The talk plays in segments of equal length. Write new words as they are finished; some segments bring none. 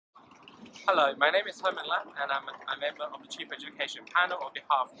Hello, my name is Ho Man Lam and I'm a member of the Chief Education Panel of the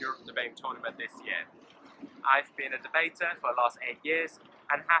Half Europe Debating Tournament this year. I've been a debater for the last 8 years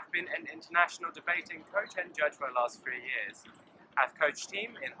and have been an international debating coach and judge for the last 3 years. I've coached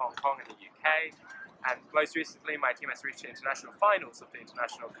teams in Hong Kong and the UK, and most recently my team has reached the international finals of the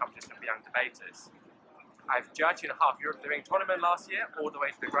International Competition of Young Debaters. I've judged in the Half Europe Debating Tournament last year all the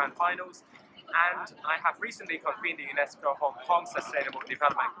way to the Grand Finals, and I have recently convened the UNESCO Hong Kong Sustainable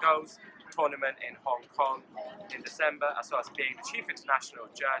Development Goals tournament in Hong Kong in December, as well as being the Chief International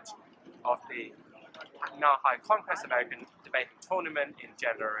Judge of the now High Conquest American Debating Tournament in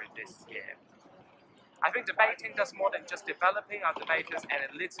January this year. I think debating does more than just developing our debaters'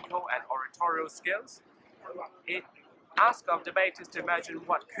 analytical and oratorial skills. It asks our debaters to imagine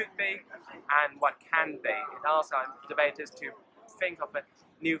what could be and what can be. It asks our debaters to think of a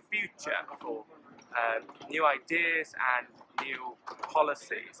new future for new ideas and new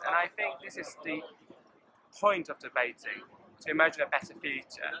policies. And I think this is the point of debating, to imagine a better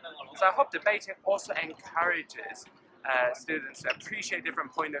future. So I hope debating also encourages students to appreciate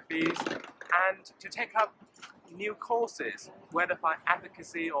different point of views and to take up new courses, whether by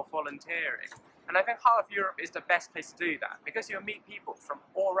advocacy or volunteering. And I think Half Europe is the best place to do that, because you'll meet people from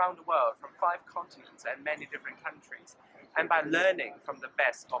all around the world, from 5 continents and many different countries. And by learning from the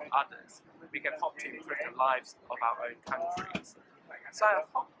best of others, we can hope to improve the lives of our own countries. So I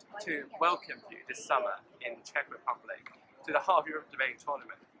hope to welcome you this summer in Czech Republic to the Half Europe Debating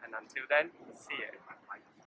Tournament. And until then, see you.